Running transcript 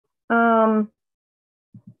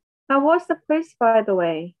How was the quiz, by the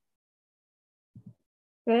way?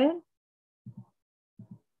 Good?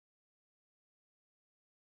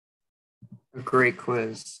 A great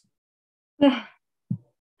quiz.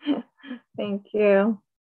 Thank you.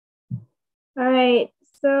 All right,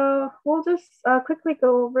 so we'll just quickly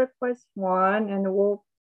go over quiz 1 and we'll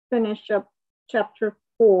finish up chapter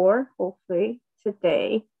 4, hopefully,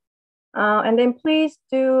 today. And then please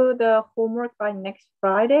do the homework by next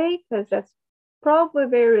Friday because that's probably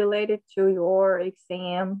very related to your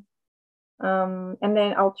exam. And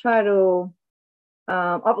then I'll try to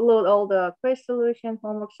upload all the quiz solutions,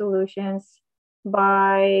 homework solutions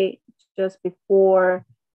by just before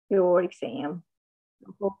your exam.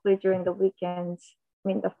 Hopefully during the weekends,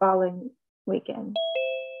 the following weekend.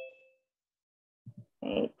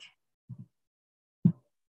 Right.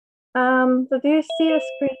 So do you see the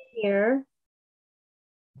screen here?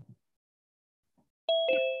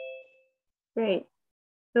 Great.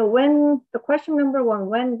 So when the question number 1,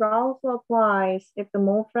 when Raoult's law applies, if the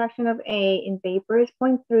mole fraction of A in vapor is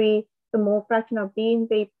 0.3, the mole fraction of B in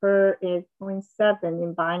vapor is 0.7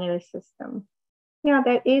 in binary system. Yeah,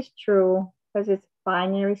 that is true because it's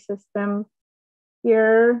binary system.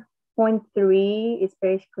 Here, 0.3 is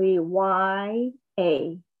basically YA.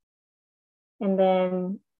 And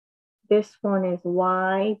then this one is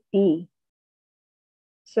YB.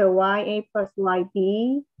 So YA plus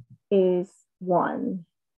YB is 1.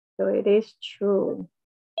 So it is true.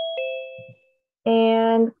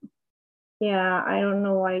 And yeah, I don't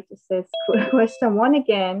know why it just says question 1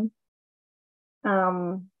 again.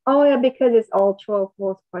 Oh yeah, because it's all true or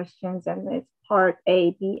false questions and it's part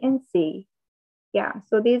A, B, and C. Yeah,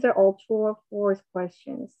 so these are all true or false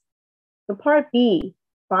questions. So part B,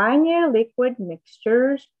 binary liquid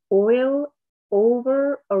mixtures boil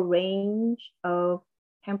over a range of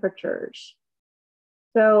temperatures.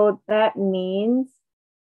 So that means,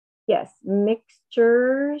 yes,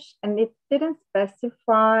 mixtures, and it didn't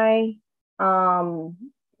specify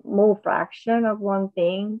mole fraction of one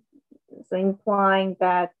thing. So implying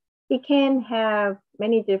that it can have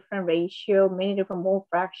many different ratio, many different mole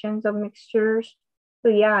fractions of mixtures. So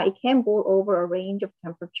yeah, it can boil over a range of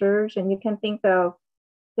temperatures, and you can think of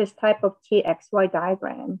this type of TXY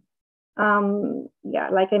diagram. Yeah,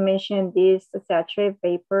 like I mentioned, this saturated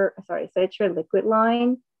liquid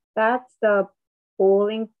line, that's the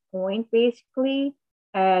boiling point basically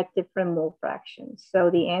at different mole fractions. So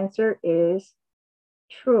the answer is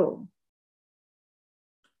true.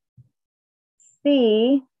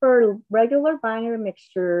 C, for regular binary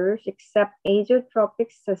mixtures except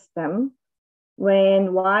azeotropic system,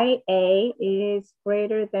 when YA is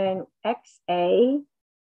greater than XA,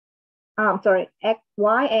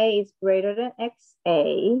 YA is greater than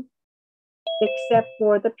XA, except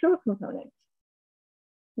for the pure component.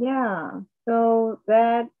 Yeah, so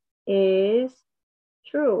that is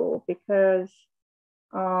true because,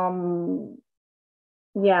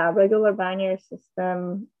 yeah, regular binary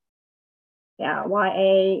system, yeah,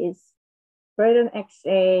 YA is greater than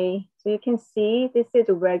XA. So you can see this is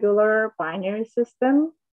a regular binary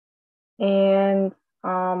system, and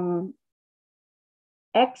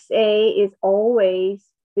XA is always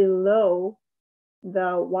below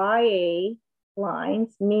the YA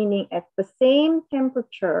lines, meaning at the same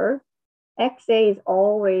temperature, XA is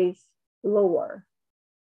always lower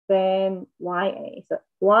than YA. So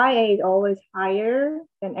YA is always higher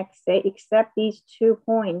than XA except these 2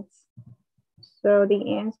 points. So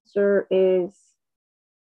the answer is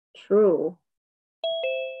true.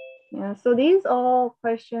 Yeah, so these all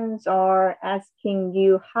questions are asking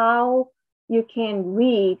you how you can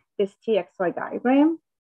read this TXY diagram.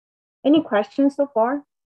 Any questions so far?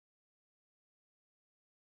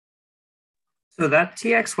 So that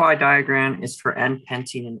TXY diagram is for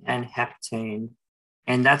N-pentane and N-heptane,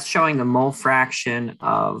 and that's showing the mole fraction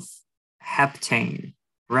of heptane,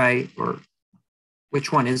 right? Or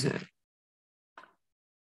which one is it?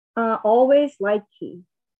 Always light key.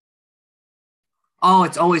 Oh,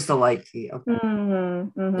 it's always the light key. Okay.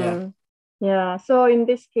 Yeah. Yeah. So in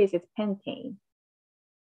this case, it's pentane.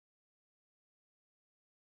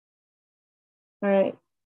 All right.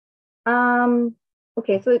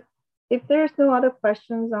 Okay. So if there's no other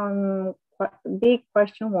questions on big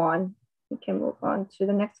question 1, we can move on to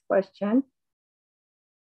the next question.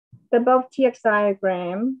 The above TX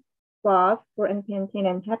diagram plot for N-pentane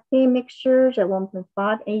and heptane mixtures at 1.5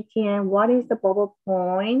 atm. What is the bubble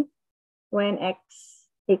point when X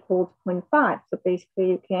equals 0.5? So basically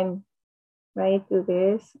you can do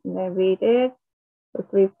this and then read it for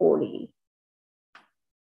 340.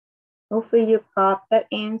 Hopefully you got that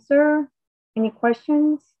answer. Any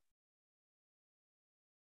questions?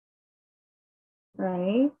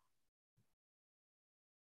 right?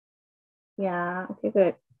 Yeah, okay,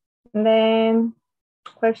 good. And then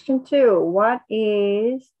question 2, what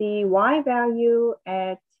is the Y value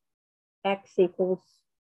at X equals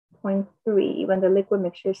 0.3 when the liquid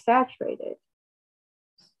mixture is saturated?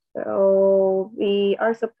 So we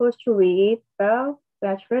are supposed to read the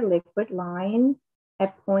saturated liquid line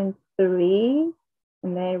at 0.3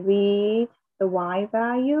 and then read the Y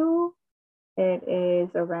value. It is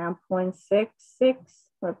around 0.66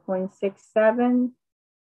 or 0.67.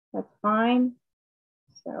 That's fine.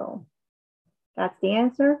 So that's the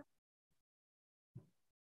answer.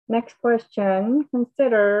 Next question,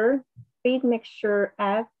 consider feed mixture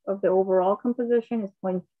F of the overall composition is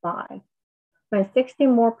 0.5. When 60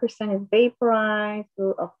 more % is vaporized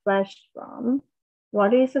through a flash drum,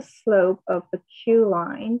 what is the slope of the Q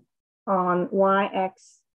line on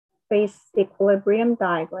YX phase equilibrium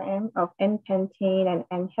diagram of N-pentane and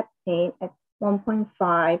N-heptane at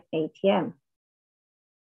 1.5 atm?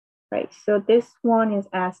 Right, so this one is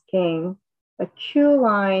asking the Q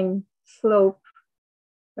line slope,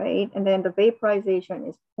 right? And then the vaporization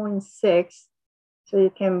is 0.6. So you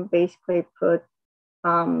can basically put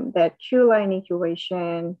that Q line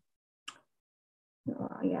equation.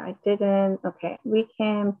 Yeah, I didn't. Okay, we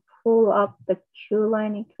can pull up the Q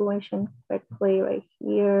line equation quickly right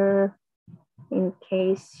here in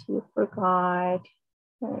case you forgot.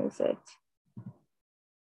 Where is it?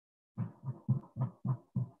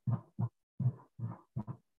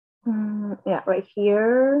 Yeah, right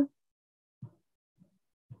here.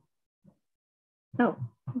 No.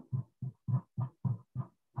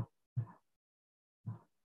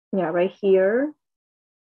 Yeah, right here.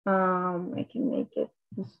 I can make it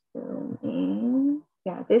zoom in.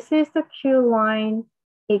 Yeah, this is the Q line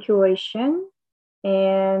equation,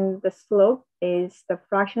 and the slope is the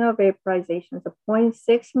fractional vaporization. So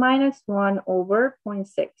 0.6 minus 1 over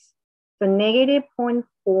 0.6. So negative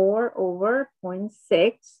 0.4 over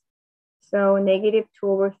 0.6. So negative 2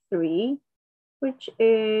 over 3, which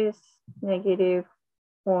is negative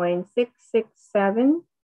 0.667.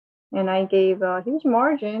 And I gave a huge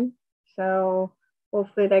margin. So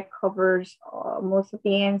hopefully that covers most of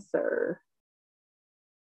the answer.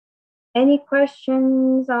 Any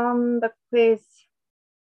questions on the quiz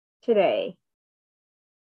today?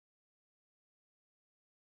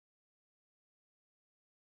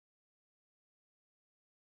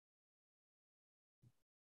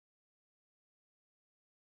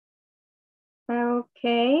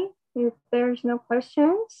 Okay, if there's no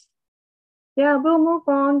questions, yeah, we'll move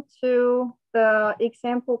on to the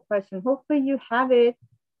example question. Hopefully you have it,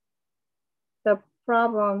 the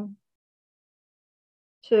problem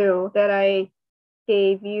 2 that I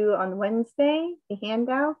gave you on Wednesday, the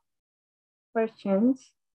handout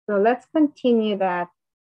questions. So let's continue that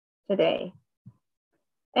today.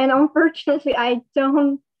 And unfortunately, I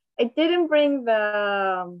didn't bring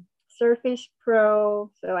the Surface Pro,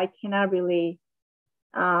 so I cannot really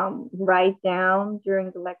write down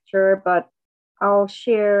during the lecture, but I'll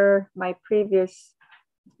share my previous,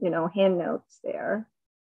 hand notes there.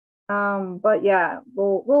 But yeah,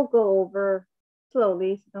 we'll go over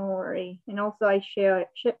slowly, so don't worry. And also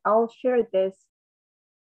I'll share this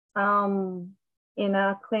in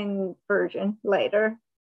a clean version later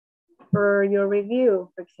for your review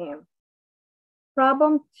for exam.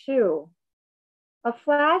 Problem 2. A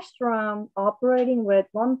flash drum operating with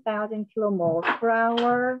 1,000 kilomoles per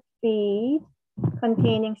hour feed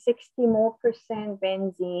containing 60 mole %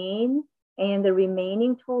 benzene and the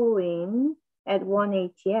remaining toluene at 1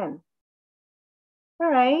 atm.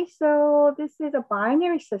 All right, so this is a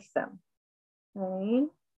binary system, right?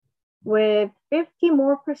 With 50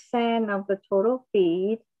 more % of the total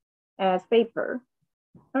feed as vapor.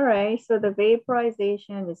 All right, so the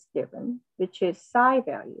vaporization is given, which is psi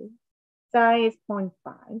value. Psi is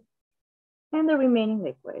 0.5, and the remaining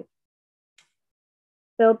liquid.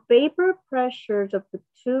 The vapor pressures of the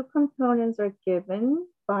 2 components are given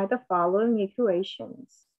by the following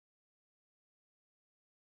equations.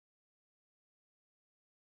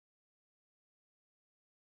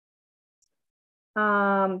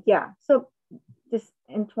 Yeah, so this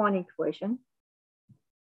into one equation.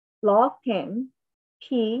 Log 10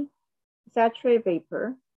 P saturated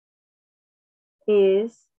vapor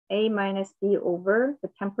is A minus B over the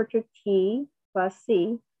temperature T plus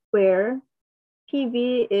C, where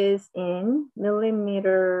PV is in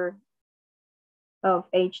millimeter of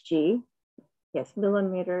Hg. Yes,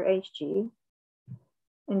 millimeter Hg.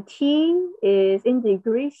 And T is in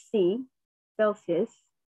degrees C, Celsius.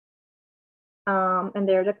 And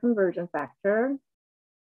they're the conversion factor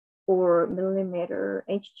for millimeter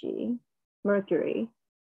Hg, mercury.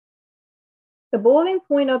 The boiling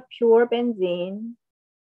point of pure benzene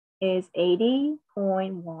is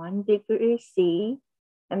 80.1 degrees C,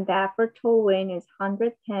 and that for toluene is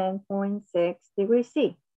 110.6 degrees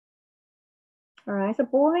C. All right, so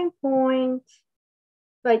boiling point,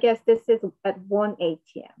 so I guess this is at 1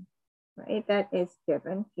 atm, right? That is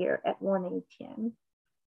given here at 1 atm.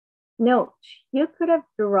 Note, you could have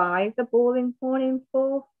derived the boiling point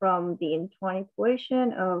info from the internal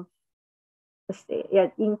equation of the state,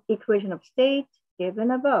 equation of state given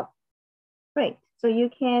above. Right, so you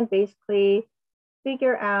can basically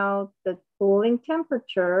figure out the boiling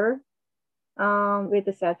temperature with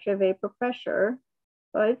the saturated vapor pressure,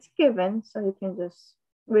 but it's given, so you can just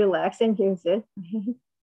relax and use it.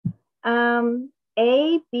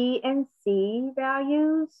 A, B, and C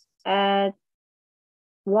values at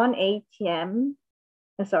 1 atm,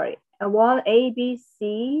 sorry, 1 A, B,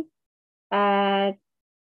 C at,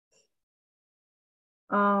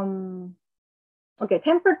 okay,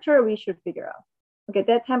 temperature we should figure out. Okay,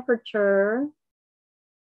 that temperature,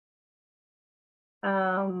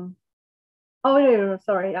 oh, no,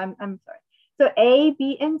 sorry, I'm sorry. So A,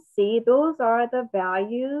 B, and C, those are the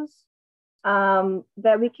values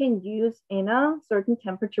that we can use in a certain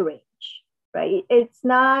temperature range, right? It's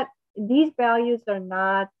not, these values are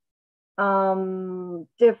not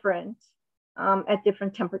different at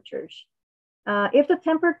different temperatures. If the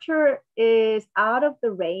temperature is out of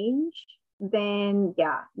the range, then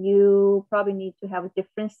yeah, you probably need to have a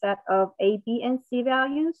different set of A, B, and C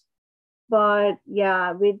values. But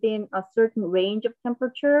yeah, within a certain range of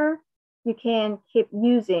temperature, you can keep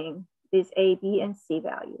using these A, B, and C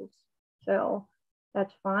values. So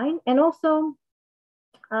that's fine. And also,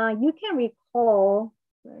 you can recall,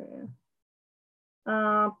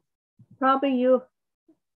 probably you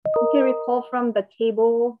can recall from the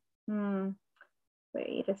table.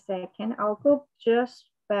 Wait a second, I'll go just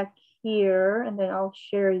back here and then I'll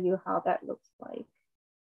share you how that looks like.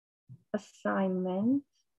 Assignment.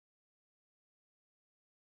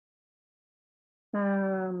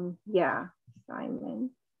 Yeah,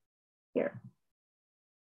 assignment here.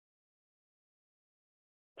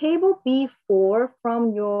 Table B4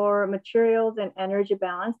 from your materials and energy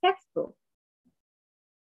balance textbook.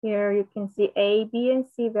 Here you can see A, B, and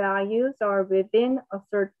C values are within a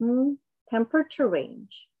certain temperature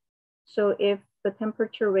range. So if the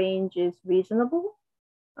temperature range is reasonable,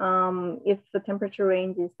 if the temperature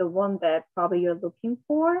range is the one that probably you're looking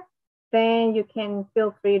for, then you can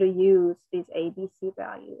feel free to use these A, B, C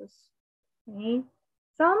values. Okay.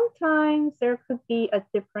 Sometimes there could be a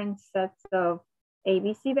different sets of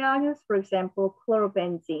ABC values. For example,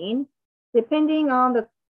 chlorobenzene. Depending on the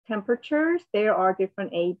temperatures, there are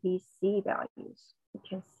different ABC values. You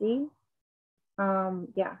can see.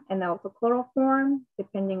 Yeah, and also chloroform,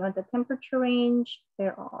 depending on the temperature range,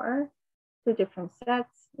 there are two different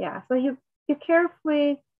sets. Yeah, so you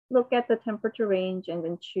carefully look at the temperature range and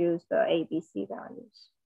then choose the ABC values.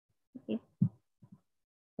 Okay.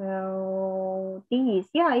 So these,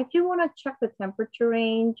 yeah, if you want to check the temperature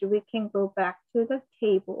range, we can go back to the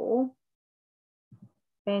table,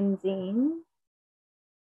 benzene,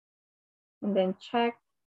 and then check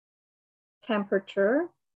temperature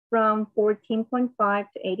from 14.5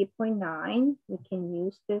 to 80.9. We can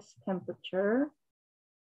use this temperature.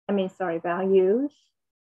 Values.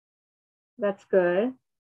 That's good.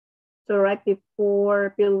 So right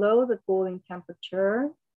before, below the boiling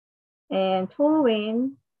temperature, and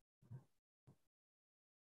toluene,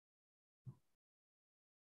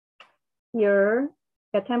 here,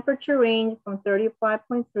 the temperature range from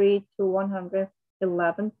 35.3 to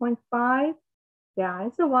 111.5. Yeah,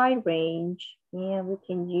 it's a wide range, and we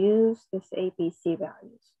can use this ABC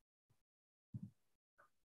values.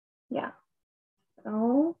 Yeah.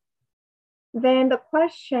 So then the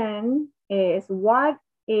question is, what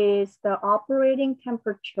is the operating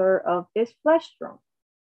temperature of this flash drum?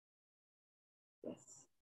 Yes.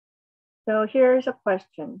 So here's a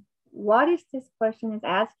question. What is this question is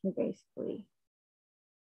asking basically?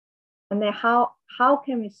 And then how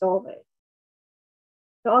can we solve it?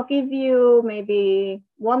 So I'll give you maybe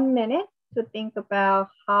 1 minute to think about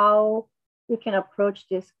how we can approach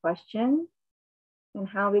this question and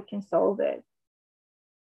how we can solve it.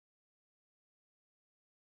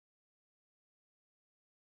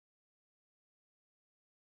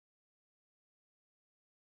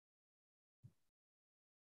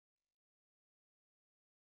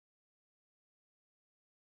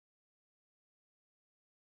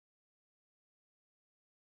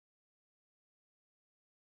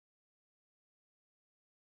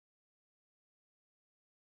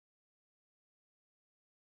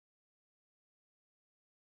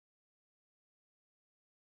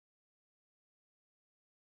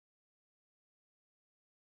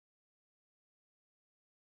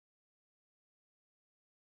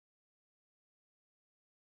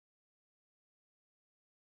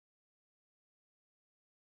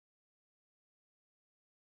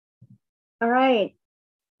 All right.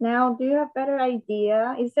 Now, do you have better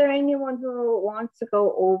idea? Is there anyone who wants to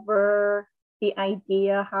go over the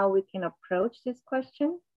idea how we can approach this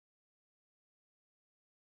question?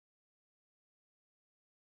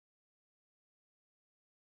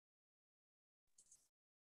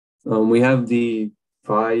 We have the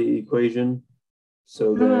phi equation.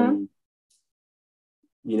 So then,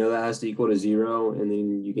 that has to equal to 0. And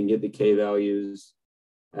then you can get the K values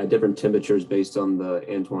at different temperatures based on the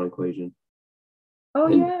Antoine equation. Oh,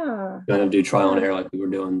 and yeah. Kind of do trial and error like we were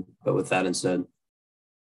doing, but with that instead.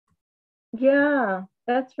 Yeah,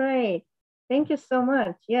 that's right. Thank you so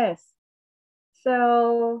much. Yes.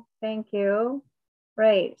 So thank you.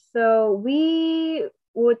 Right. So we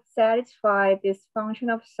would satisfy this function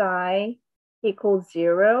of psi equals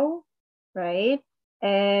 0, right?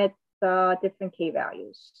 At different K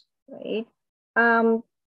values, right?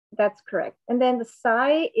 That's correct. And then the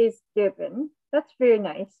psi is given. That's very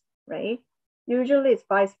nice, right? Usually it's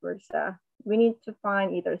vice versa. We need to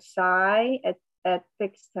find either psi at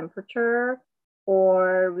fixed temperature,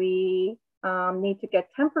 or we need to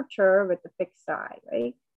get temperature with the fixed psi,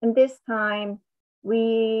 right? And this time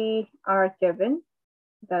we are given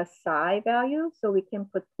the psi value, so we can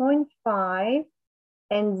put 0.5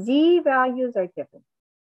 and Z values are given.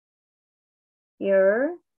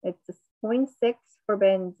 Here it's 0.6 for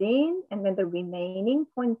benzene and then the remaining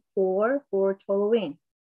 0.4 for toluene.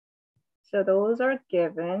 So those are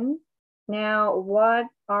given. Now, what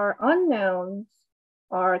are unknowns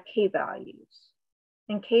are K values.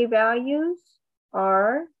 And K values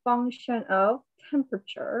are function of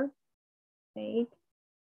temperature, right?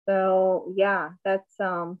 So yeah, that's,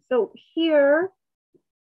 so here,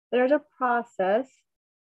 there's a process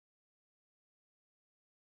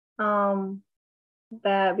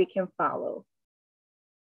that we can follow.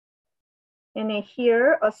 And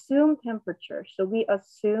here, assume temperature. So we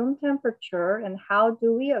assume temperature, and how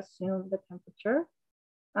do we assume the temperature?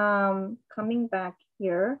 Coming back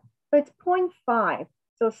here, so it's 0.5.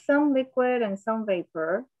 So some liquid and some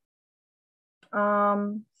vapor.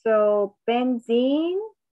 So benzene,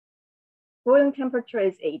 boiling temperature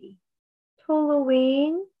is 80.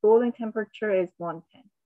 Toluene, boiling temperature is 110.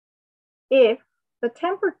 If the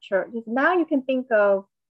temperature, now you can think of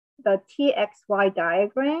the TXY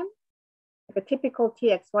diagram, like a typical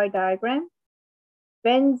TXY diagram.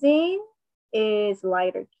 Benzene is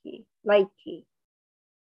light key.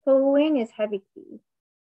 Toluene is heavy key.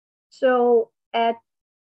 So at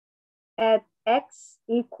X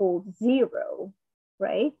equals 0,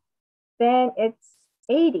 right? Then it's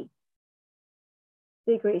 80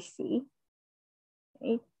 degrees C,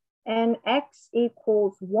 right? And X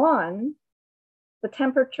equals 1, the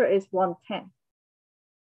temperature is 110.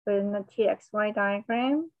 So in the TXY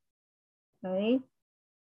diagram, right?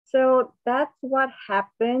 So that's what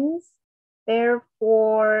happens.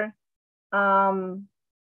 Therefore, at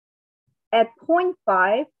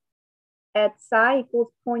 0.5, at psi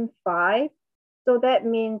equals 0.5, so that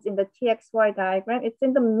means in the TXY diagram, it's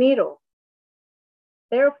in the middle.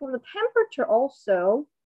 Therefore, the temperature also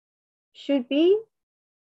should be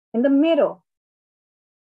in the middle.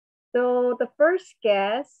 So the first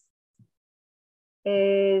guess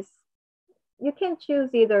is, you can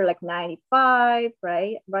choose either like 95,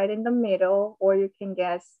 right in the middle, or you can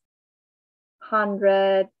guess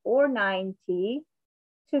 100 or 90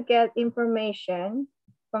 to get information,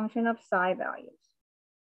 function of psi values.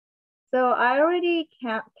 So I already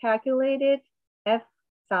calculated F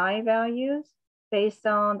psi values based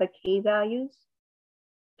on the K values.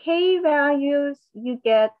 K values you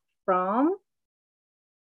get from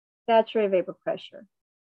saturated vapor pressure.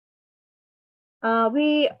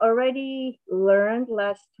 We already learned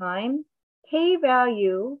last time, K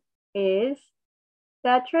value is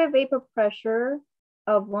saturated vapor pressure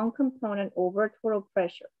of one component over total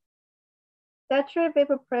pressure. Saturated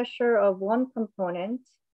vapor pressure of one component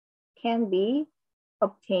can be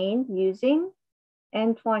obtained using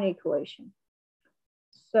Antoine equation.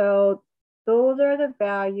 So those are the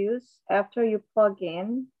values after you plug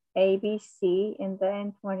in A, B, C in the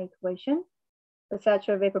Antoine equation. The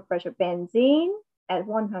saturated vapor pressure benzene at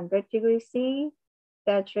 100 degrees C,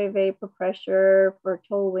 saturated vapor pressure for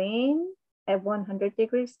toluene at 100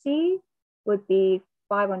 degrees C would be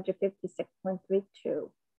 556.32.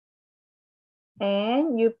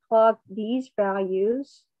 And you plug these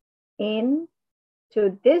values in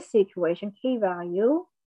to this equation, K value,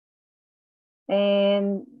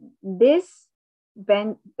 and this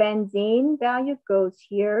benzene value goes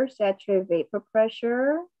here, saturated vapor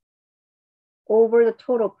pressure over the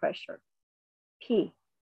total pressure, P.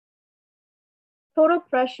 Total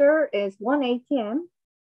pressure is 1 atm.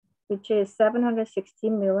 which is 760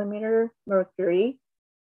 millimeter mercury,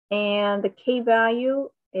 and the K value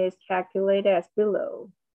is calculated as below.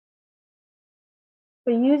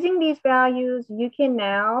 So using these values, you can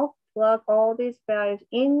now plug all these values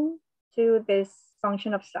into this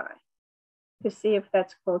function of psi to see if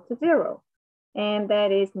that's close to 0. And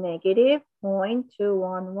that is negative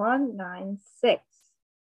 0.21196.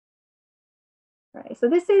 All right, so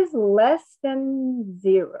this is less than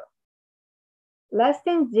 0. Less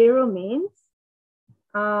than 0 means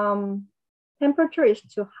temperature is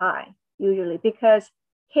too high usually, because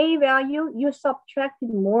K value, you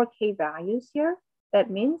subtracted more K values here. That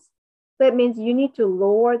means you need to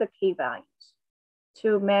lower the K values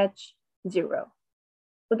to match 0.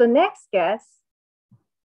 So the next guess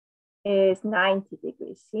is 90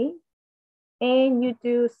 degrees C. And you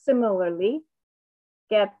do similarly,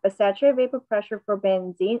 get the saturated vapor pressure for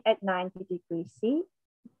benzene at 90 degrees C.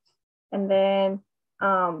 And then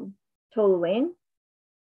toluene.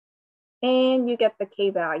 And you get the K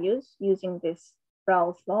values using this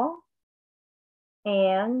Raoult's law.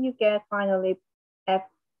 And you get finally F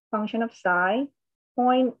function of psi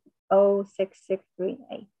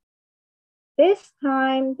 0.06638. This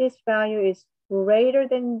time, this value is greater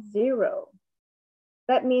than 0.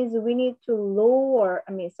 That means we need to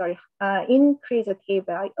increase the K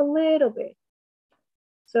value a little bit.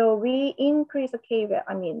 So we increase the K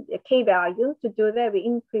value. To do that, we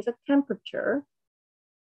increase the temperature.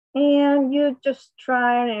 And you just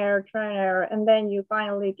try and error, and then you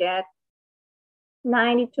finally get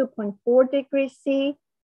 92.4 degrees C.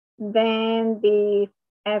 Then the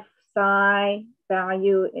F psi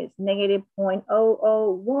value is negative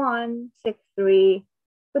 0.00163.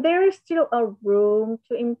 But there is still a room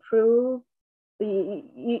to improve.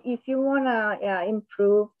 If you wanna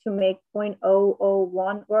improve to make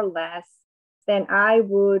 0.001 or less, then I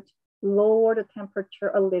would lower the temperature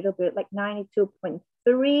a little bit, like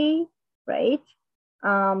 92.3, right?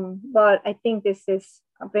 But I think this is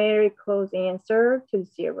a very close answer to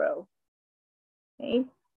 0. Okay.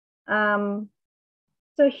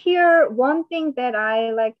 So here, one thing that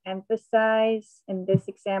I like to emphasize in this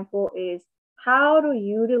example is how to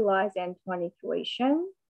utilize Antoine equation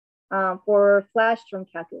for flash storm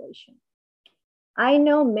calculation. I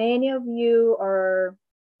know many of you are,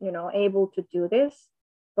 able to do this,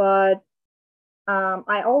 but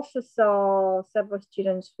I also saw several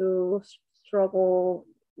students who struggle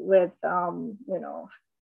with, how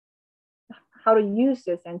to use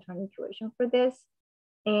this Antoine equation for this.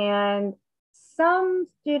 And some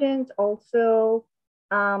students also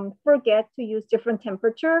forget to use different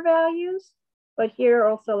temperature values. But here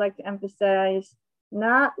also like to emphasize,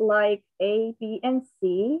 not like A, B, and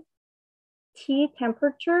C. T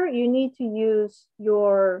temperature, you need to use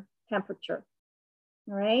your temperature,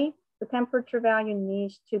 all right? The temperature value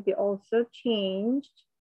needs to be also changed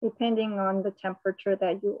depending on the temperature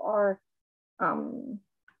that you are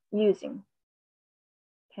using,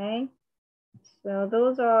 okay? So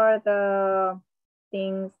those are the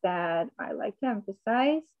things that I like to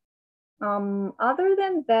emphasize. Other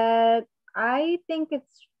than that, I think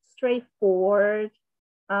it's straightforward.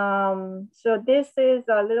 So this is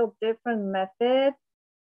a little different method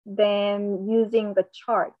than using the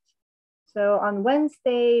chart. So on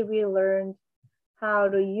Wednesday, we learned how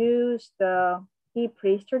to use the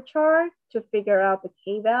Priester chart to figure out the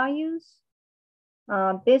K values.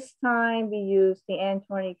 This time we use the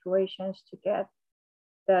Antoine equations to get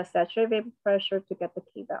the saturated vapor pressure to get the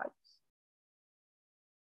K values.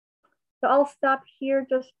 So I'll stop here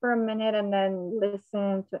just for a minute and then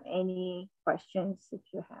listen to any questions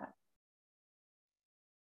if you have.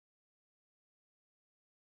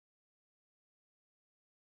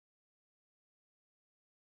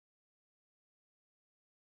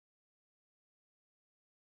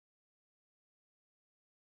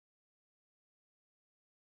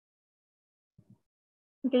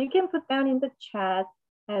 Okay, you can put down in the chat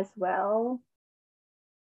as well.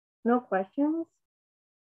 No questions?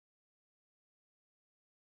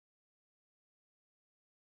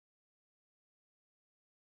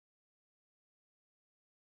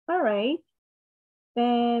 All right,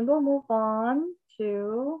 then we'll move on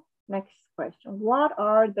to next question. What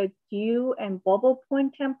are the dew and bubble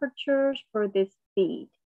point temperatures for this feed?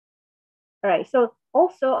 All right, so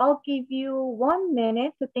also I'll give you 1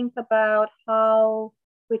 minute to think about how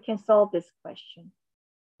we can solve this question.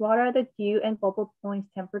 What are the dew and bubble points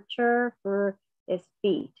temperature for this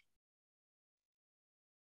feed?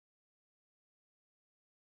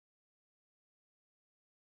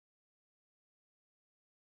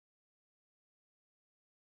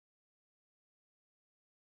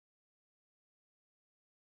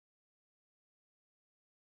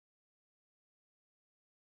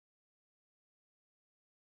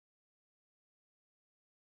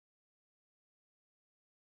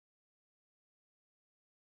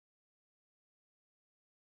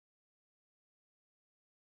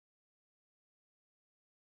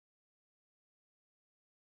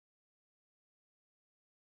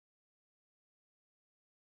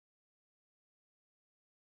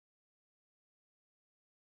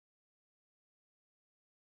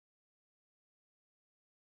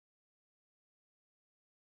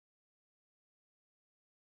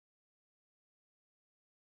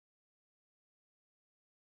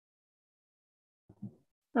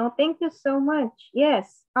 No, thank you so much.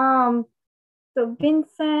 Yes. So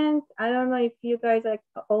Vincent, I don't know if you guys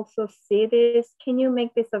also see this. Can you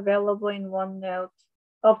make this available in OneNote?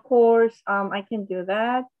 Of course, I can do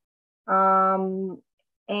that. And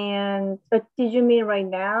did you mean right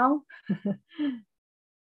now?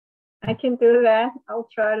 I can do that. I'll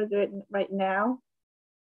try to do it right now.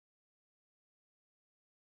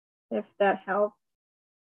 If that helps.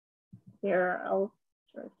 Here, I'll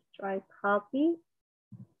just try copy.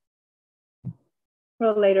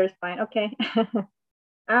 Well, later is fine. Okay.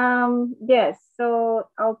 Yes, so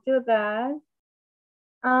I'll do that.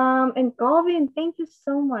 And Galvin, thank you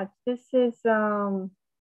so much. This is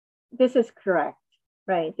correct,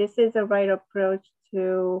 right? This is the right approach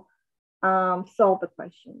to solve the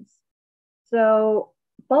questions. So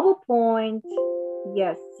bubble point,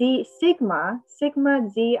 yes, sigma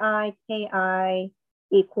ZI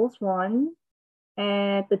equals 1.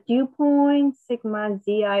 And the dew point, sigma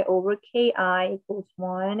ZI over KI equals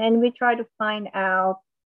 1. And we try to find out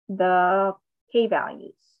the K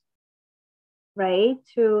values, right,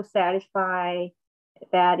 to satisfy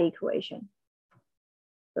that equation.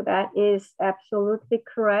 So that is absolutely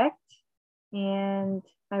correct. And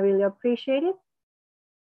I really appreciate it.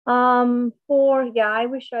 I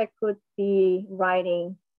wish I could be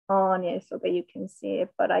writing on it so that you can see it,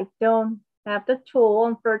 but I don't have the tool,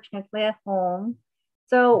 unfortunately, at home.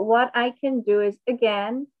 So what I can do is,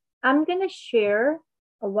 again, I'm gonna share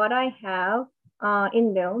what I have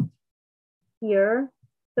in notes here.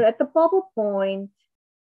 So at the bubble point,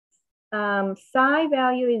 psi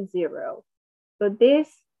value is 0. So this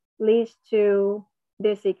leads to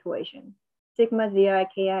this equation. Sigma ZI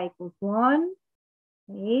KI equals 1.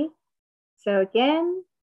 Okay. So again,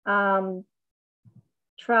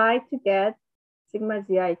 try to get sigma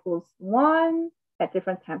ZI equals 1 at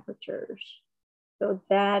different temperatures. So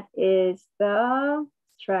that is the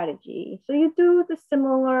strategy. So you do the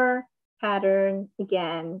similar pattern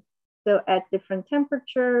again. So at different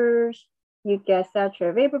temperatures, you get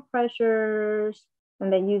saturated vapor pressures,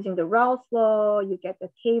 and then using the Raoult's law, you get the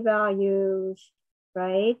K values,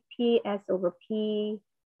 right? PS over P,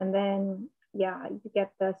 and then yeah, you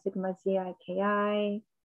get the sigma ZI KI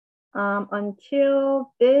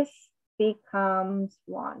until this becomes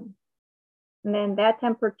 1. And then that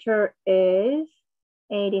temperature is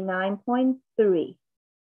 89.3.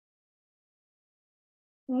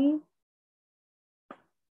 Okay.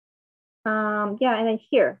 Yeah, and then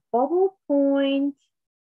here, bubble point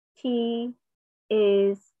T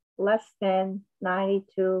is less than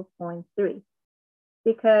 92.3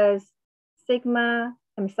 because sigma,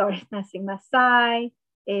 I'm sorry, not sigma, psi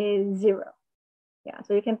is 0. Yeah,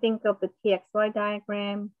 so you can think of the TXY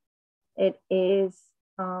diagram. It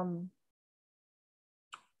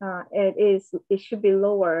should be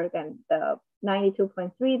lower than the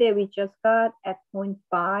 92.3 that we just got at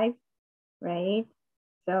 0.5, right?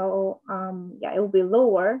 So yeah, it will be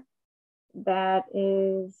lower. That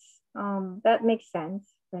is that makes sense,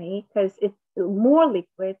 right? Because it's more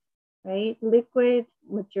liquid, right? Liquid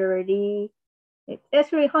majority, it's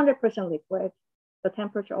actually 100% liquid. The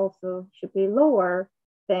temperature also should be lower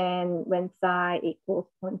than when psi equals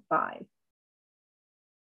 0.5.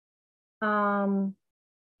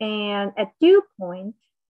 And at dew point,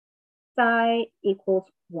 psi equals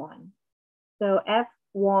 1. So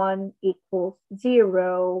F1 equals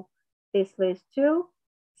 0. This leads to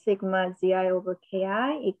sigma ZI over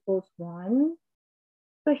KI equals 1.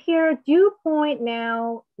 So here, dew point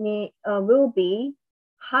now will be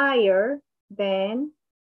higher than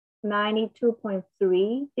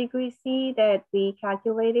 92.3 degrees C that we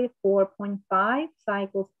calculated for 0.5, psi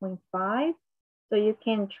equals 0.5. So you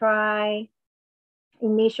can try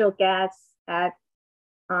initial gas at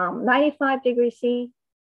 95 degrees C,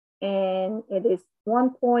 and it is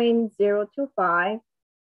 1.025.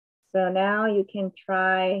 So now you can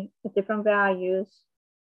try the different values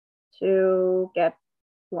to get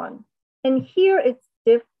 1. And here it's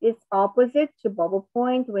opposite to bubble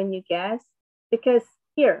point when you guess, because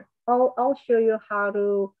here, I'll show you how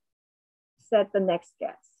to set the next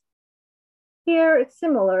guess. Here it's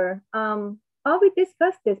similar. We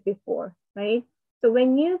discussed this before, right? So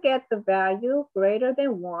when you get the value greater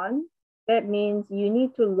than 1, that means you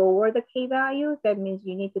need to lower the K value. That means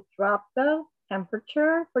you need to drop the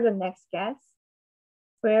temperature for the next guess.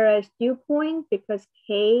 Whereas dew point, because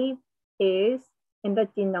K is in the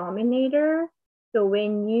denominator, so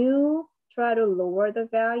when you try to lower the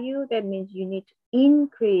value, that means you need to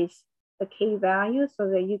increase the K value so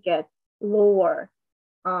that you get lower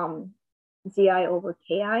ZI over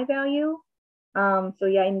KI value. So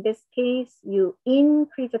yeah, in this case, you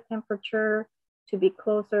increase the temperature to be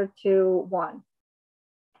closer to 1.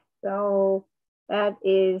 So that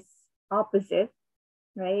is opposite,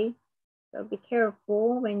 right? So be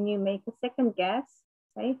careful when you make a second guess,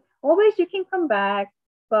 right? Always you can come back,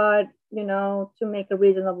 but to make a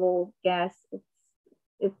reasonable guess,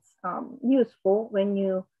 it's useful when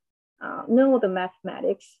you know the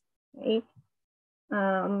mathematics, right?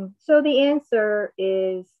 So the answer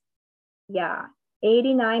is,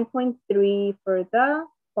 89.3 for the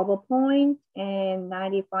bubble point and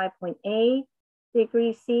 95.8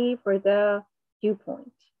 degrees C for the dew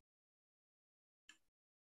point.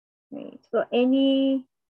 Right. So any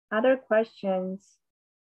other questions?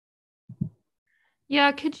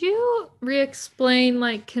 Yeah, could you re-explain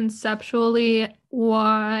like conceptually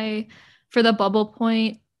why for the bubble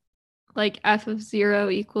point, like f of 0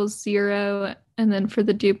 equals 0, and then for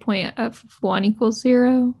the dew point, f of 1 equals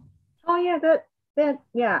 0? Oh yeah,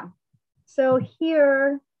 yeah. So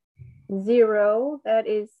here, 0, that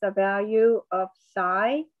is the value of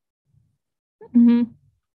psi. Mm-hmm.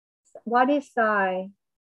 What is psi?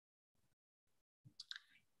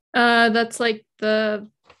 That's like the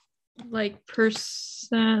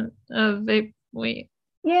percent of wait.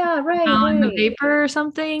 Yeah, right. The vapor or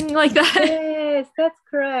something like that. Yes, that's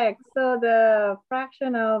correct. So the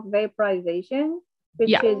fraction of vaporization,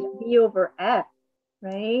 which is V over F,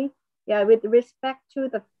 right? Yeah, with respect to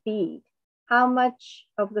the feed, how much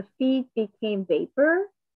of the feed became vapor?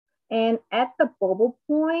 And at the bubble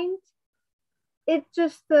point, it's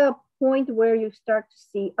just the point where you start to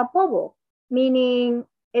see a bubble, meaning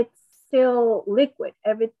it's still liquid.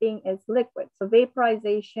 Everything is liquid. So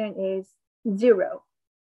vaporization is 0.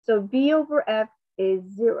 So V over F is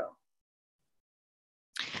 0.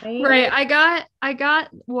 Right. I got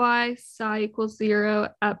why psi equals 0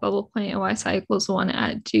 at bubble point and why psi equals 1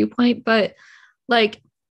 at dew point, but like,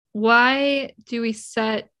 why do we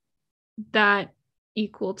set that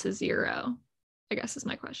equal to 0? I guess is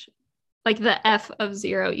my question. Like the f of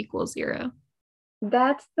 0 equals 0.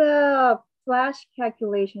 That's the flash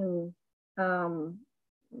calculation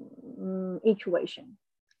equation.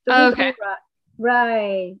 So okay.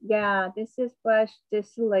 Right. Yeah, this is flash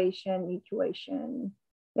distillation equation.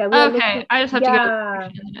 Yeah. Okay. I just have to go.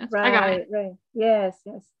 Right. I got it. Right. Yes.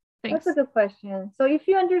 Yes. Thanks. That's a good question. So if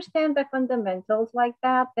you understand the fundamentals like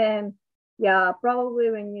that, then yeah, probably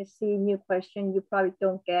when you see new question, you probably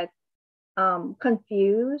don't get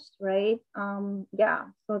confused, right? Yeah.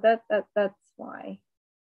 So that's why.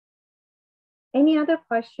 Any other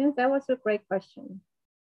questions? That was a great question.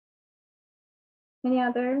 Any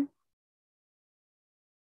other?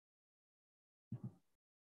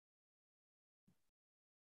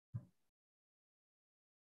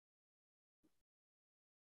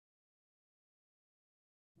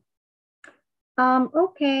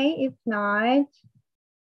 Okay, if not,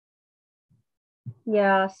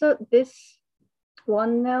 yeah, so this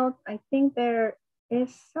OneNote, I think there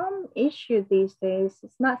is some issue these days.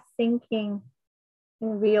 It's not syncing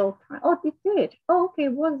in real time. Oh, it did. Oh, okay,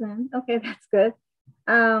 it wasn't. Okay, that's good.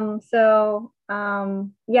 Yeah,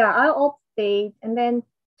 I'll update, and then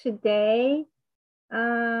today,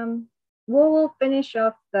 we'll finish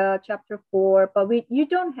off the chapter 4, but you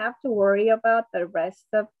don't have to worry about the rest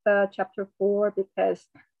of the chapter 4 because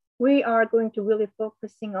we are going to really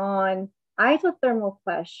focusing on isothermal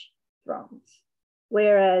flash drums,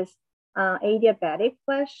 whereas adiabatic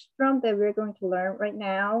flash drum that we're going to learn right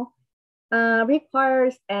now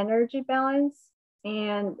requires energy balance.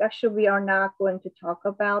 And actually, we are not going to talk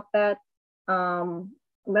about that. We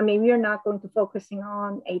are not going to focusing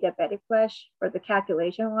on adiabatic flash for the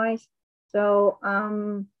calculation wise. So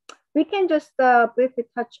we can just briefly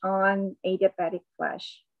touch on adiabatic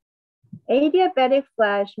flash. Adiabatic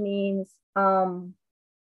flash means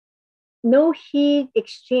no heat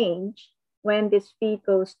exchange when this feed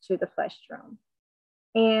goes to the flash drum.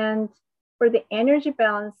 And for the energy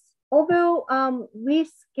balance, although we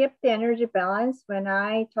skipped the energy balance when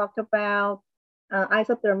I talked about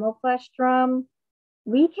isothermal flash drum,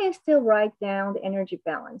 we can still write down the energy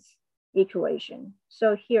balance equation.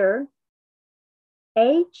 So here,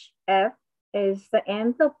 HF is the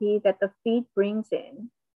enthalpy that the feed brings in,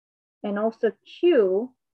 and also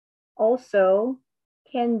Q also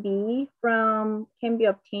can be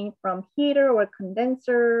obtained from heater or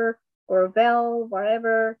condenser or valve,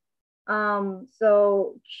 whatever.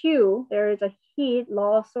 So Q, there is a heat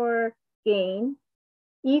loss or gain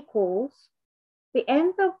equals the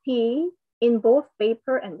enthalpy in both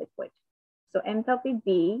vapor and liquid. So enthalpy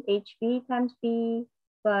B, HV times B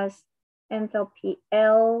plus enthalpy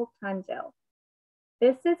L times L.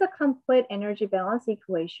 This is a complete energy balance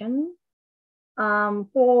equation.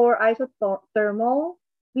 For isothermal,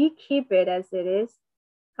 we keep it as it is.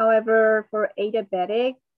 However, for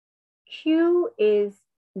adiabatic, Q is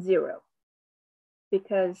 0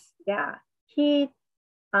 because yeah, heat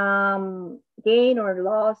gain or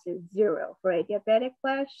loss is 0 for adiabatic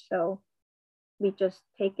flash, so we just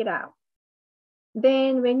take it out.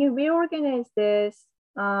 Then when you reorganize this,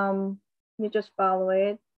 you just follow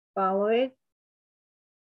it.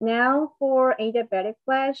 Now for adiabatic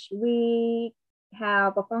flash, we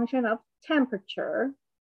have a function of temperature.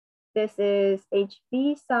 This is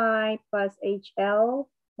HB psi plus HL,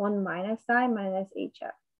 1 minus psi minus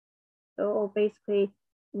HF. So basically,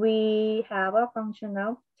 we have a function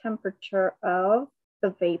of temperature of the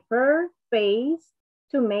vapor phase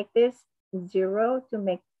to make this 0, to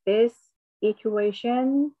make this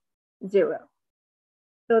equation 0.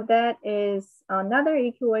 So that is another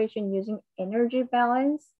equation using energy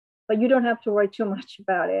balance, but you don't have to worry too much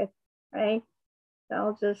about it, right? So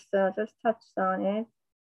I'll just touch on it.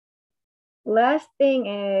 Last thing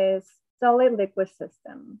is solid liquid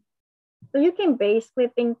system. So you can basically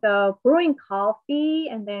think of brewing coffee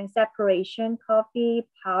and then separation coffee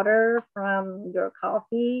powder from your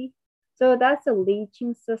coffee. So that's a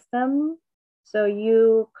leaching system. So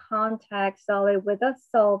you contact solid with a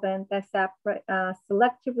solvent that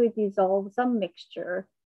selectively dissolves a mixture.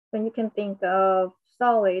 Then you can think of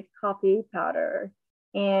solid coffee powder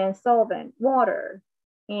and solvent water,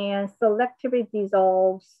 and selectively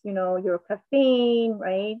dissolves, your caffeine,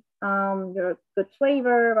 right? Your good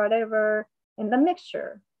flavor, whatever, in the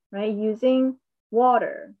mixture, right? Using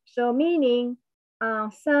water. So meaning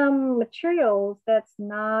some materials that's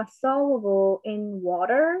not soluble in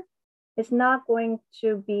water is not going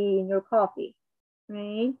to be in your coffee,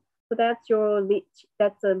 right? So that's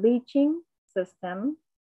that's a leaching system.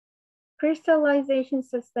 Crystallization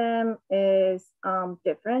system is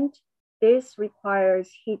different. This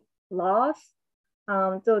requires heat loss.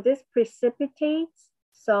 So this precipitates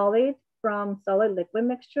solid from solid liquid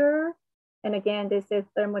mixture. And again, this is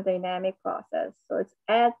thermodynamic process. So it's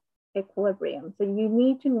at equilibrium. So you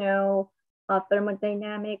need to know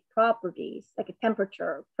thermodynamic properties like a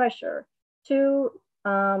temperature, pressure to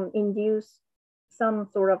induce some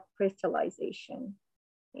sort of crystallization.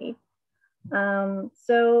 Okay?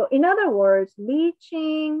 So in other words,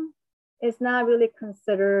 leaching is not really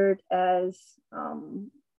considered as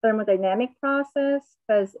thermodynamic process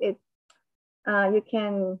because it's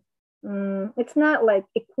not like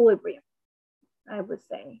equilibrium, I would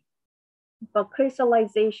say. But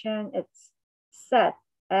crystallization, it's set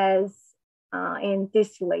as in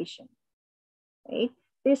distillation, right?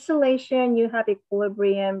 Distillation, you have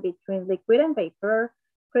equilibrium between liquid and vapor.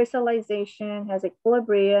 Crystallization has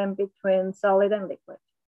equilibrium between solid and liquid.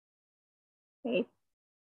 Okay.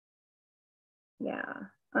 Yeah,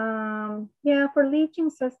 for leaching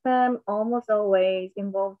system, almost always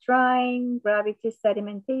involve drying, gravity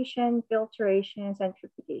sedimentation, filtration,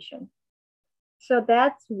 centrifugation. So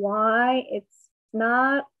that's why it's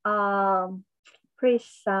not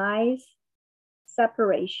precise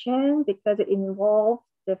separation because it involves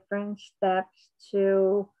different steps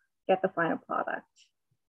to get the final product.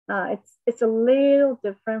 It's a little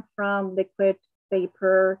different from liquid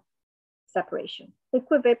vapor separation.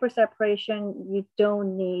 Liquid vapor separation, you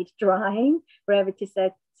don't need drying, gravity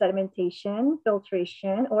sedimentation,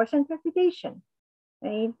 filtration, or centrifugation,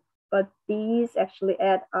 right? But these actually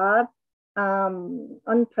add up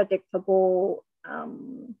unpredictable,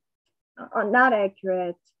 not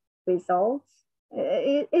accurate results.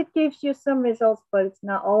 It gives you some results, but it's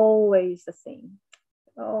not always the same.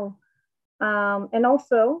 So, and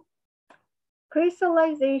also,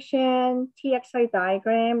 crystallization TXI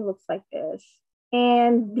diagram looks like this.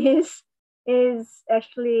 And this is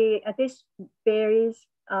actually, this varies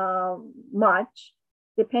much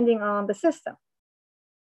depending on the system.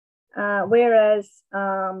 Whereas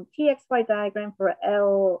TXY diagram for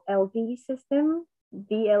LD system,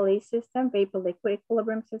 VLE system, vapor liquid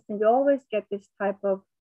equilibrium system, you always get this type of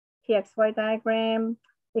TXY diagram,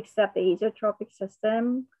 except the azeotropic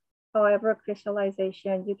system. However,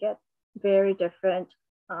 crystallization, you get very different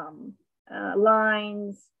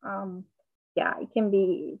lines. Yeah, it can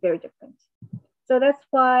be very different. So that's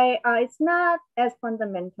why it's not as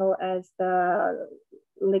fundamental as the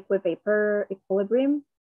liquid vapor equilibrium.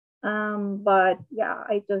 But yeah,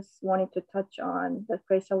 I just wanted to touch on the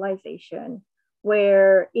crystallization,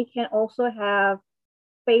 where it can also have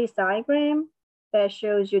phase diagram that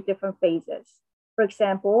shows you different phases. For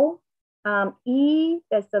example, E,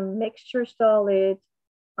 that's the mixture solid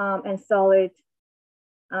and solid,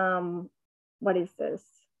 what is this?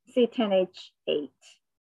 C10H8.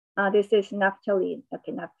 This is naphthalene,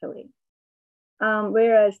 okay, naphthalene.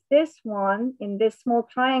 Whereas this one, in this small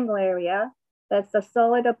triangle area, That's the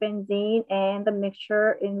solid of benzene and the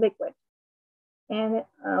mixture in liquid. And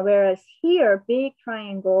whereas here, big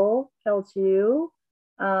triangle tells you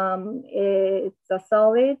it's a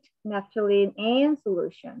solid naphthalene and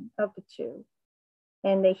solution of the two.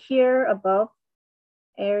 And the here above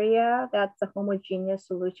area, that's a homogeneous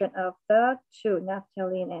solution of the two,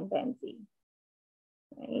 naphthalene and benzene.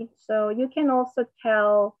 Right? So you can also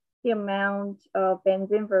tell the amount of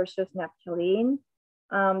benzene versus naphthalene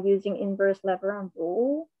using inverse Laveran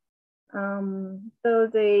rule. So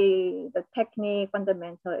the technique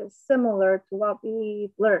fundamental is similar to what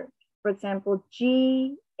we've learned. For example,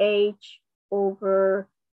 GH over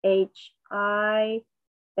HI,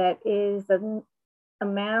 that is the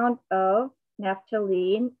amount of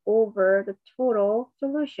naphthalene over the total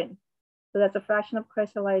solution. So that's a fraction of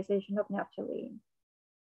crystallization of naphthalene.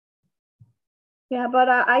 Yeah, but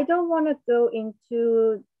I don't want to go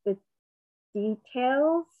into the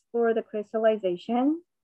details for the crystallization.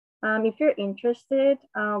 If you're interested,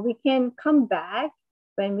 we can come back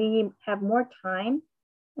when we have more time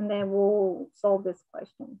and then we'll solve this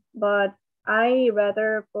question. But I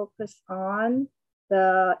rather focus on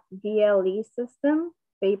the VLE system,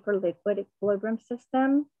 vapor liquid equilibrium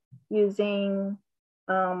system, using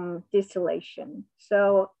distillation.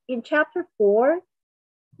 So in chapter 4,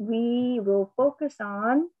 we will focus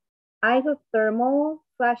on isothermal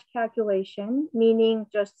flash calculation, meaning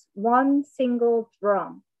just one single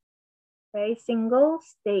drum, okay, single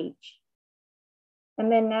stage.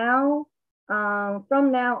 And then now,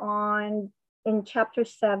 from now on, in chapter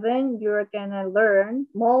 7, you're gonna learn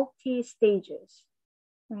multi-stages,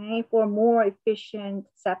 right, for more efficient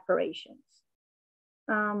separations.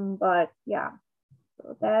 But yeah,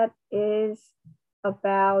 so that is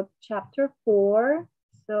about chapter 4.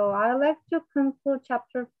 So I like to conclude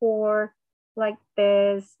chapter 4 like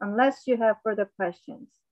this, unless you have further questions.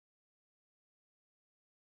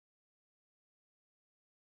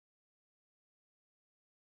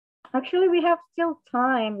 Actually, we have still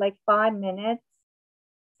time, like 5 minutes.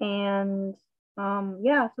 And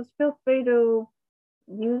yeah, so feel free to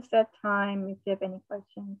use that time if you have any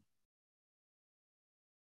questions.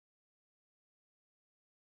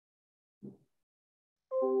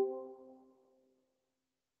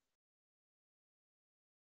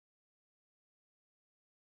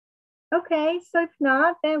 Okay, so if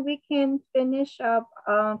not, then we can finish up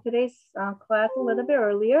today's class a little bit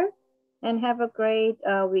earlier and have a great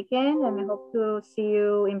weekend. And I hope to see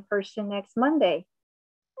you in person next Monday.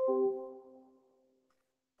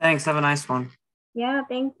 Thanks. Have a nice one. Yeah,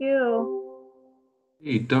 thank you.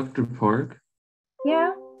 Hey, Dr. Park.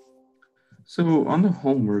 Yeah. So on the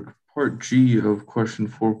homework, part G of question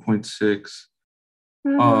 4.6,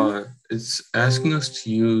 it's asking us to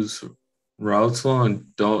use Raoult's law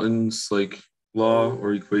and Dalton's law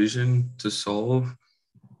or equation to solve.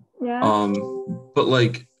 Yeah. But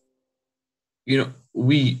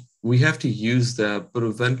we have to use that, but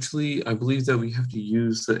eventually I believe that we have to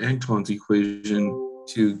use the Antoine's equation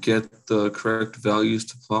to get the correct values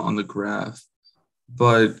to plot on the graph.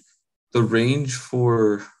 But the range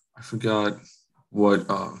for, I forgot what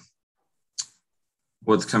the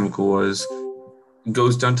chemical was,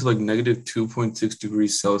 goes down to negative 2.6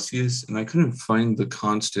 degrees Celsius, and I couldn't find the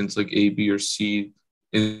constants like A, B, or C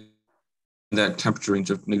in that temperature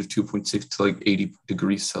range of negative 2.6 to 80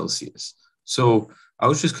 degrees Celsius. So I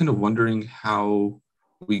was just kind of wondering how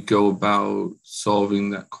we go about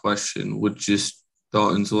solving that question with just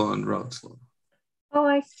Dalton's law and Raoult's law. Oh,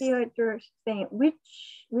 I see what you're saying. Which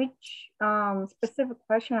specific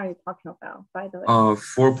question are you talking about, by the way?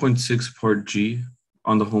 4.6 part G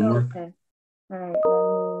on the homework. Okay. All right.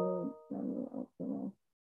 Let me open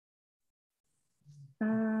it.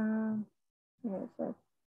 Where is it?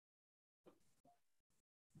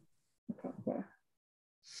 Okay, here.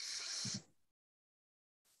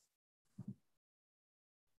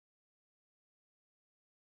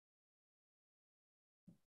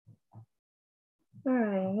 All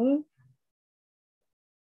right.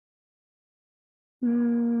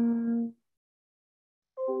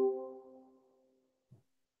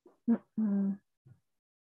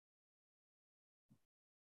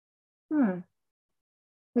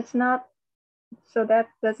 It's not, so that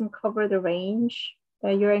doesn't cover the range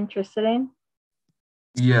that you're interested in?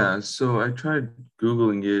 Yeah, so I tried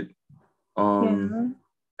Googling it,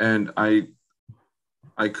 and I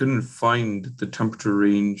couldn't find the temperature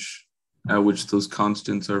range at which those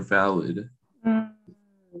constants are valid.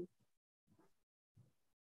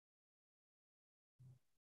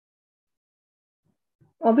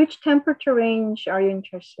 Well, which temperature range are you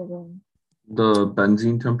interested in? The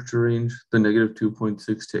benzene temperature range, the negative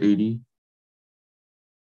 2.6 to 80.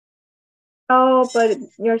 Oh, but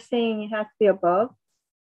you're saying it has to be above?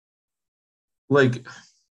 Like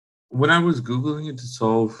when I was Googling it to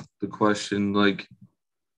solve the question, like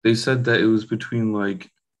they said that it was between like,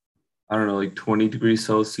 I don't know, like 20 degrees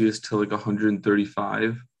Celsius to like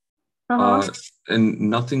 135. Uh-huh. Uh, and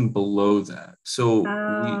nothing below that. So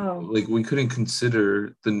Oh. we couldn't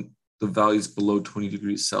consider the values below 20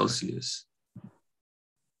 degrees Celsius.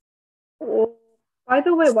 Oh, by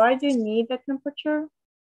the way, why do you need the temperature?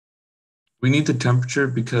 We need the temperature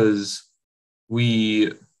because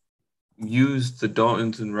we use the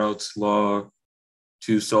Dalton's and Raoult's law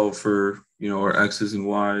to solve for, our x's and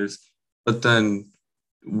y's, but then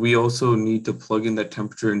we also need to plug in that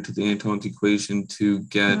temperature into the Antoine's equation to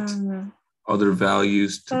get other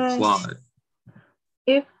values to plot.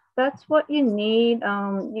 If that's what you need,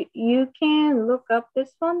 you can look up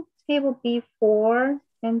this one, table B4,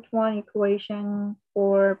 Antoine equation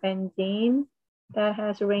for benzene that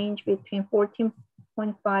has a range between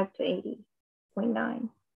 14.5 to 80.9.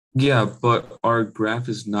 Yeah, but our graph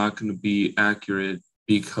is not going to be accurate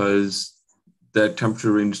because that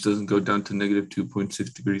temperature range doesn't go down to negative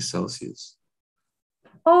 2.6 degrees Celsius.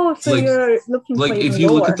 Oh, so like, you're looking for if you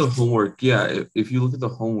look at the homework, yeah, if you look at the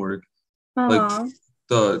homework, like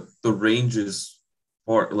the range is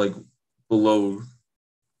far like below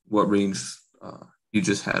what range you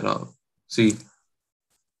just had up. See?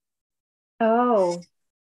 Oh.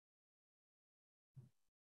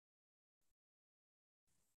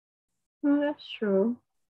 Oh, that's true.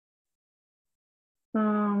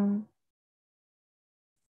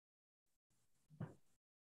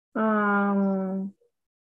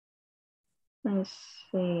 Let's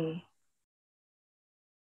see.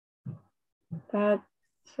 That's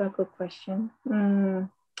a good question.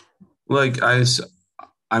 Like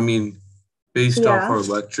I mean, based off our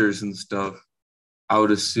lectures and stuff, I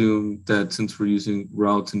would assume that since we're using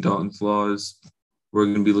Raoult's and Dalton's laws, we're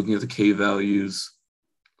going to be looking at the K values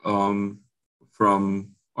from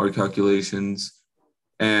our calculations.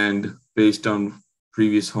 And based on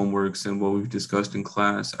previous homeworks and what we've discussed in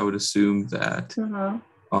class, I would assume that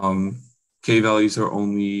K values are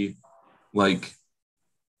only like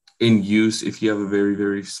in use if you have a very,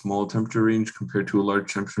 very small temperature range compared to a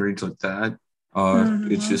large temperature range like that.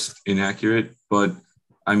 It's just inaccurate. But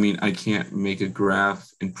I mean, I can't make a graph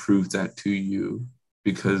and prove that to you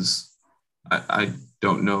because I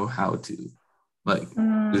don't know how to. Like,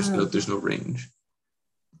 there's no range.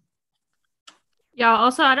 Yeah,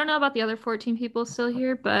 also, I don't know about the other 14 people still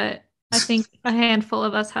here, but I think a handful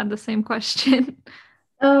of us had the same question.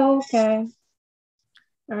 Oh, okay.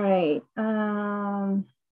 All right.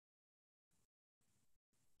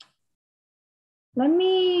 Let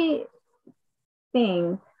me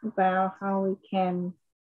think about how we can.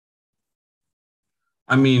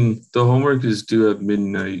 I mean, the homework is due at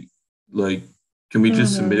midnight. Like, can we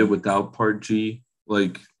just submit it without part G?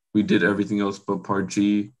 Like, we did everything else but part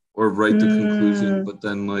G, or write the conclusion, but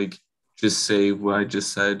then like just say what I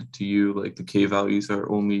just said to you, like the K values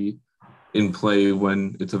are only in play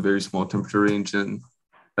when it's a very small temperature range, and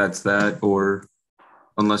that's that, or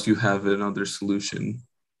unless you have another solution.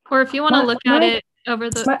 Or if you want to look at it over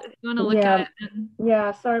the, if you want to look at it.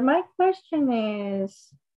 Yeah, sorry. My question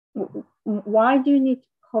is, why do you need to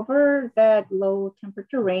cover that low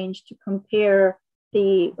temperature range to compare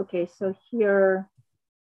okay, so here,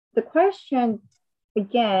 the question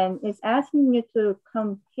again is asking you to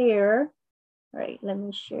compare, all right, let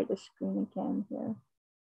me share the screen again here.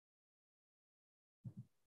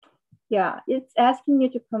 Yeah, it's asking you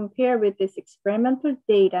to compare with this experimental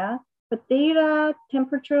data, but data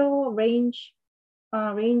temperature range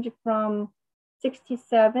from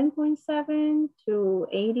 67.7 to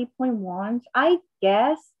 80.1. I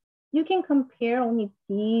guess you can compare only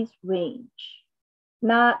these range,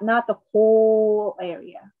 not the whole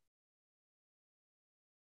area,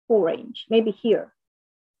 whole range, maybe here.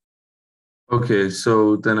 Okay,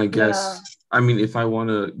 so then I guess, I mean, if I want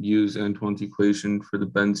to use Antoine's equation for the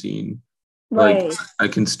benzene, like I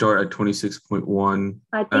can start at 26.1.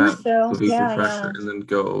 I think so. The vapor pressure and then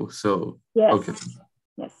go. So, okay.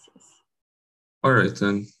 Yes. All right,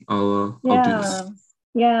 then I'll do this.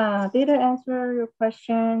 Yeah, did I answer your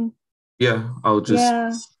question? Yeah, I'll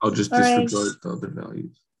just disregard the other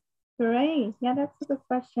values. Great. Yeah, that's a good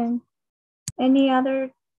question. Any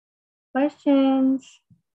other questions?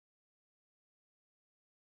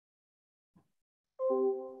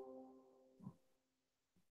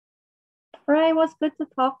 All right, it was good to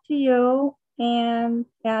talk to you. And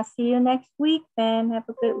yeah, see you next week then. Have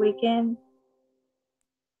a good weekend.